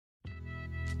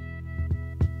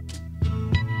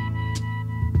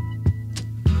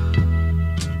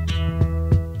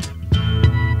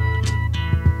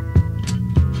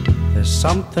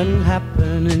something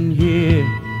happening here.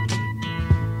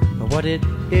 What it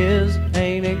is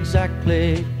ain't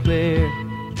exactly clear.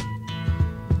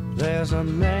 There's a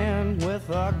man with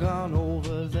a gun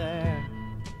over there.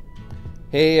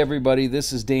 Hey everybody,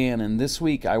 this is Dan, and this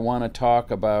week I want to talk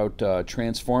about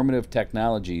transformative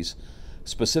technologies,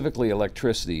 specifically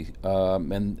electricity,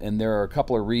 and there are a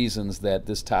couple of reasons that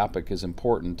this topic is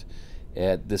important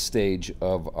at this stage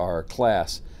of our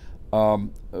class.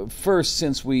 First,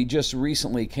 since we just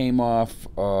recently came off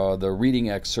the reading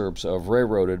excerpts of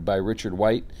Railroaded by Richard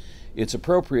White, it's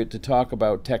appropriate to talk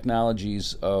about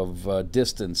technologies of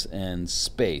distance and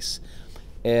space.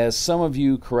 As some of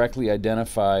you correctly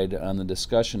identified on the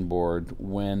discussion board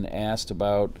when asked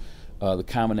about the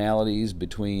commonalities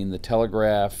between the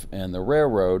telegraph and the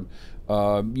railroad,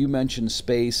 you mentioned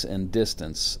space and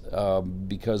distance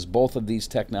because both of these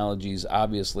technologies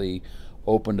obviously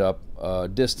opened up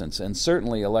distance, and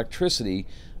certainly electricity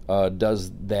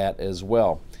does that as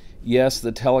well. Yes,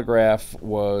 the telegraph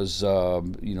was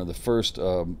the first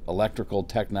electrical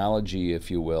technology,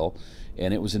 if you will,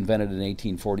 and it was invented in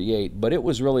 1848, but it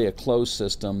was really a closed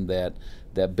system that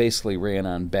basically ran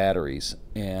on batteries.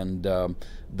 And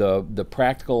the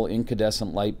practical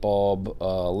incandescent light bulb,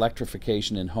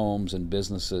 electrification in homes and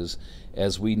businesses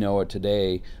as we know it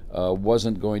today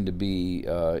wasn't going to be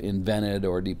invented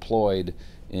or deployed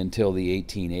until the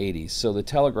 1880s. So the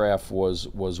telegraph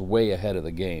was way ahead of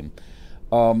the game.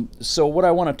 So what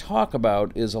I want to talk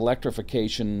about is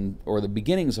electrification, or the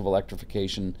beginnings of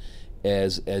electrification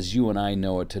as you and I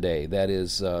know it today. That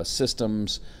is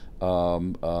systems,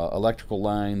 electrical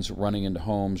lines running into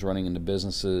homes, running into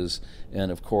businesses,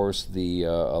 and of course the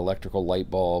electrical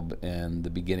light bulb and the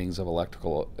beginnings of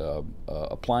electrical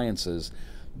appliances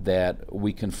that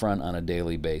we confront on a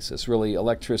daily basis. Really,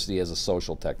 electricity as a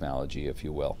social technology, if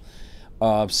you will.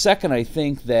 Second, I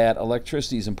think that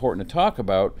electricity is important to talk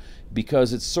about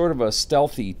because it's sort of a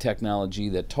stealthy technology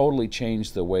that totally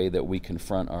changed the way that we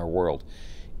confront our world.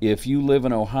 If you live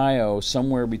in Ohio,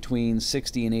 somewhere between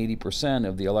 60 and 80%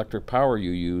 of the electric power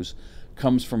you use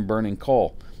comes from burning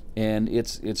coal. And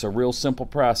it's a real simple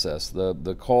process.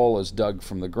 The coal is dug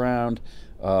from the ground.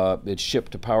 It's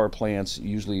shipped to power plants,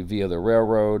 usually via the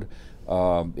railroad.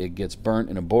 It gets burnt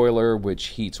in a boiler, which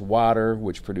heats water,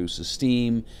 which produces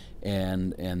steam,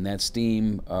 and that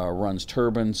steam runs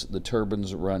turbines. The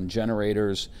turbines run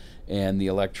generators, and the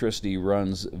electricity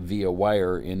runs via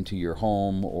wire into your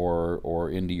home or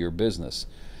into your business.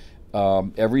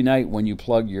 Every night when you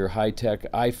plug your high-tech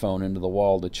iPhone into the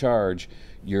wall to charge,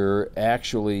 you're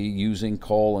actually using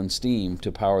coal and steam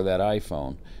to power that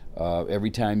iPhone. Every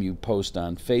time you post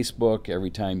on Facebook, every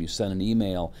time you send an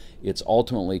email, it's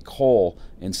ultimately coal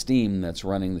and steam that's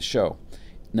running the show.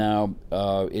 Now,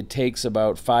 it takes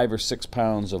about 5 or 6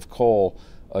 pounds of coal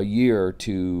a year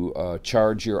to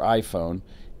charge your iPhone,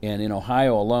 and in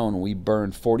Ohio alone, we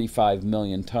burn 45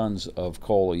 million tons of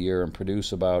coal a year and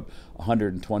produce about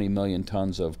 120 million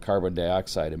tons of carbon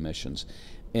dioxide emissions.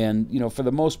 And, for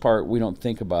the most part, we don't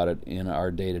think about it in our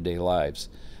day-to-day lives.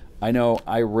 I know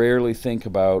I rarely think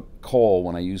about coal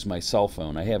when I use my cell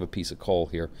phone. I have a piece of coal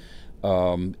here.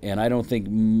 And I don't think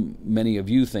many of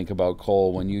you think about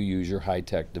coal when you use your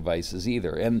high-tech devices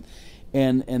either.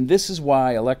 And this is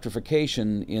why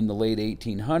electrification in the late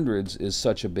 1800s is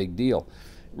such a big deal.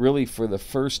 Really, for the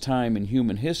first time in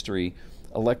human history,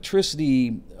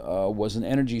 electricity was an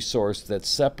energy source that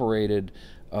separated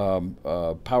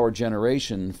power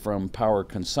generation from power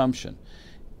consumption.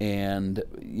 And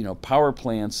power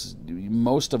plants,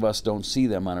 most of us don't see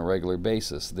them on a regular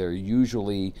basis. They're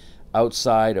usually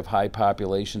outside of high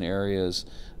population areas,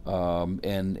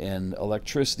 and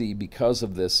electricity, because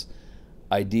of this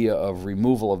idea of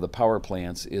removal of the power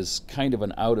plants, is kind of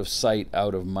an out of sight,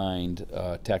 out of mind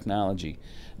technology.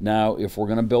 Now, if we're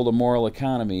going to build a moral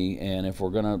economy and if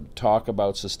we're going to talk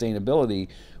about sustainability,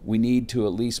 we need to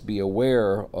at least be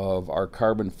aware of our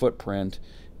carbon footprint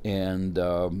and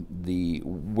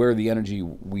where the energy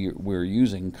we're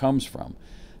using comes from.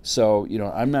 So,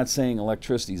 I'm not saying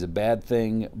electricity is a bad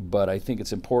thing, but I think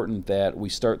it's important that we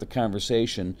start the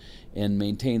conversation and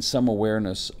maintain some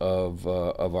awareness of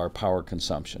our power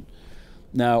consumption.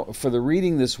 Now, for the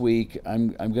reading this week, I'm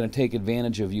going to take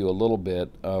advantage of you a little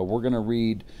bit. We're going to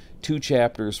read 2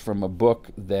 chapters from a book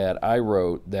that I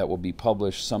wrote that will be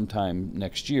published sometime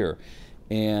next year.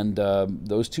 And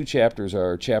those 2 chapters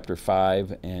are Chapter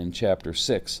 5 and Chapter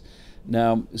 6.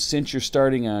 Now, since you're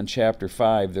starting on Chapter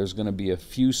 5, there's going to be a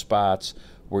few spots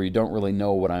where you don't really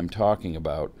know what I'm talking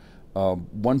about.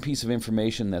 One piece of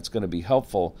information that's going to be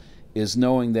helpful is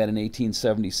knowing that in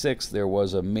 1876 there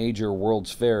was a major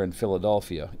World's Fair in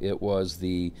Philadelphia. It was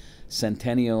the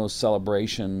centennial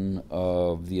celebration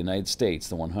of the United States,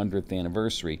 the 100th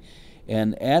anniversary.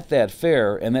 And at that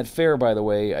fair, and that fair, by the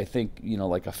way, I think,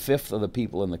 like a fifth of the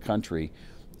people in the country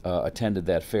attended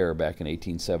that fair back in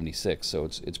 1876, so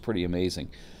it's pretty amazing.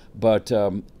 But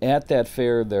at that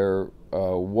fair, there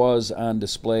was on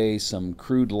display some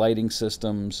crude lighting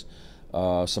systems,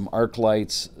 some arc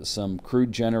lights, some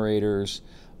crude generators.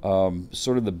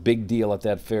 Sort of the big deal at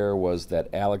that fair was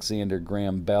that Alexander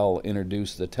Graham Bell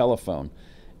introduced the telephone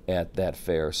at that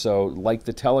fair. So like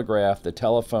the telegraph, the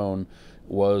telephone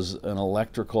was an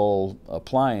electrical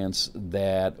appliance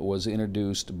that was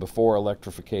introduced before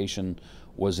electrification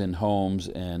was in homes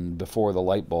and before the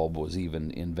light bulb was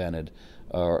even invented,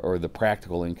 or the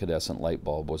practical incandescent light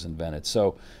bulb was invented.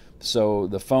 So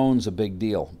the phone's a big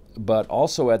deal. But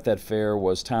also at that fair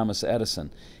was Thomas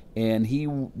Edison, and he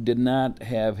did not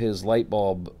have his light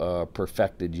bulb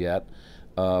perfected yet,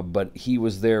 but he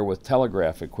was there with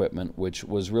telegraph equipment, which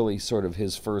was really sort of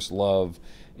his first love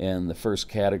and the first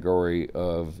category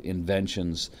of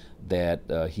inventions that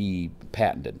he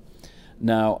patented.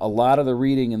 Now, a lot of the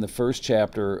reading in the first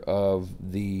chapter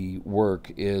of the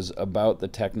work is about the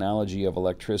technology of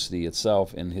electricity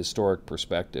itself in historic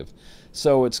perspective.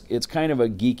 So it's kind of a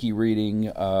geeky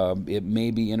reading. It may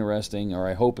be interesting, or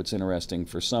I hope it's interesting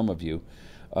for some of you.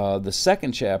 The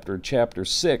second chapter, chapter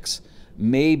 6,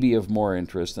 may be of more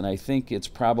interest, and I think it's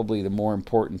probably the more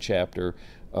important chapter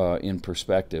in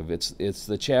perspective. It's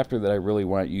the chapter that I really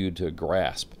want you to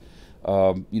grasp.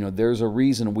 There's a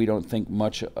reason we don't think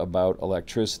much about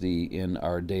electricity in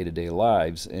our day-to-day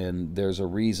lives, and there's a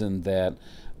reason that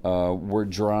we're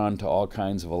drawn to all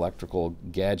kinds of electrical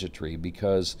gadgetry,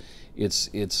 because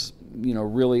it's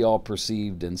really all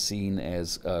perceived and seen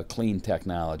as clean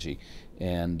technology.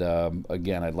 And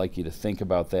again, I'd like you to think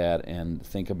about that and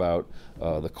think about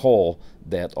the coal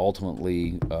that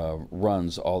ultimately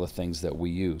runs all the things that we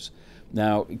use.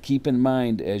 Now, keep in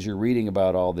mind, as you're reading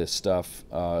about all this stuff,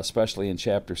 especially in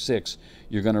Chapter 6,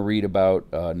 you're going to read about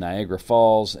Niagara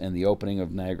Falls and the opening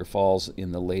of Niagara Falls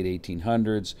in the late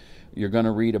 1800s. You're going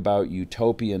to read about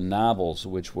utopian novels,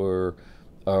 which were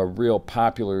a real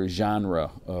popular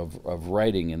genre of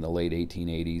writing in the late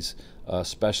 1880s,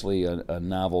 especially a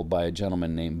novel by a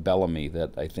gentleman named Bellamy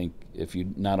that I think, if you're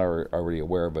not already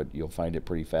aware of it, you'll find it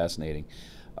pretty fascinating.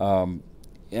 And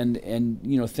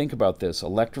think about this: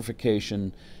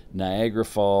 electrification, Niagara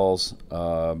Falls,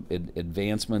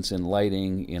 advancements in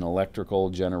lighting, in electrical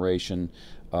generation,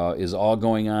 is all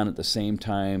going on at the same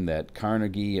time that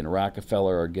Carnegie and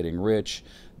Rockefeller are getting rich,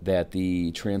 that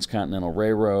the Transcontinental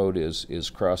Railroad is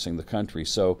crossing the country.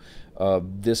 So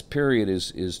this period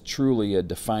is truly a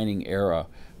defining era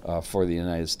for the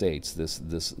United States.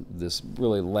 This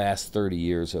really last 30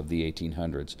 years of the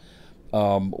 1800s.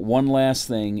 One last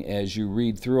thing, as you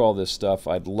read through all this stuff,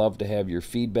 I'd love to have your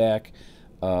feedback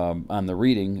on the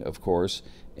reading, of course,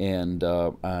 and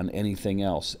on anything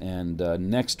else. And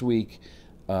next week,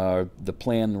 the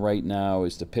plan right now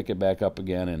is to pick it back up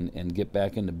again and get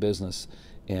back into business.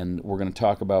 And we're going to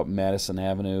talk about Madison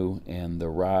Avenue and the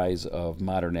rise of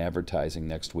modern advertising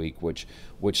next week, which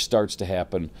starts to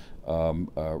happen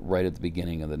right at the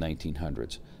beginning of the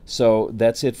 1900s. So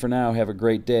that's it for now. Have a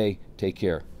great day. Take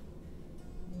care.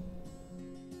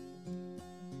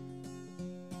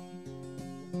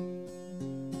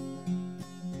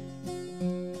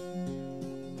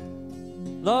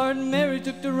 Lord, Mary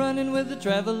took to running with the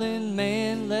traveling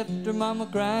man, left her mama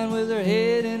crying with her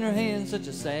head in her hand. Such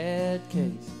a sad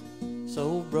case,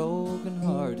 so broken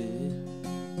hearted.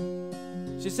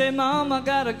 She said, Mom, I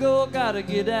gotta go, I gotta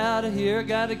get out of here, I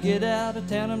gotta get out of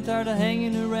town, I'm tired of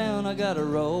hanging around, I gotta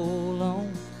roll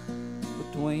on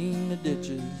between the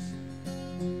ditches.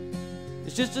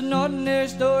 It's just an ordinary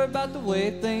story about the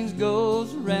way things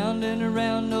goes, around and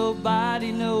around,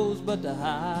 nobody knows, but the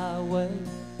highway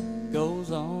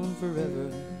goes on forever.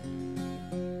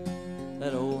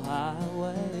 That old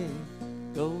highway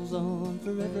goes on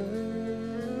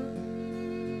forever.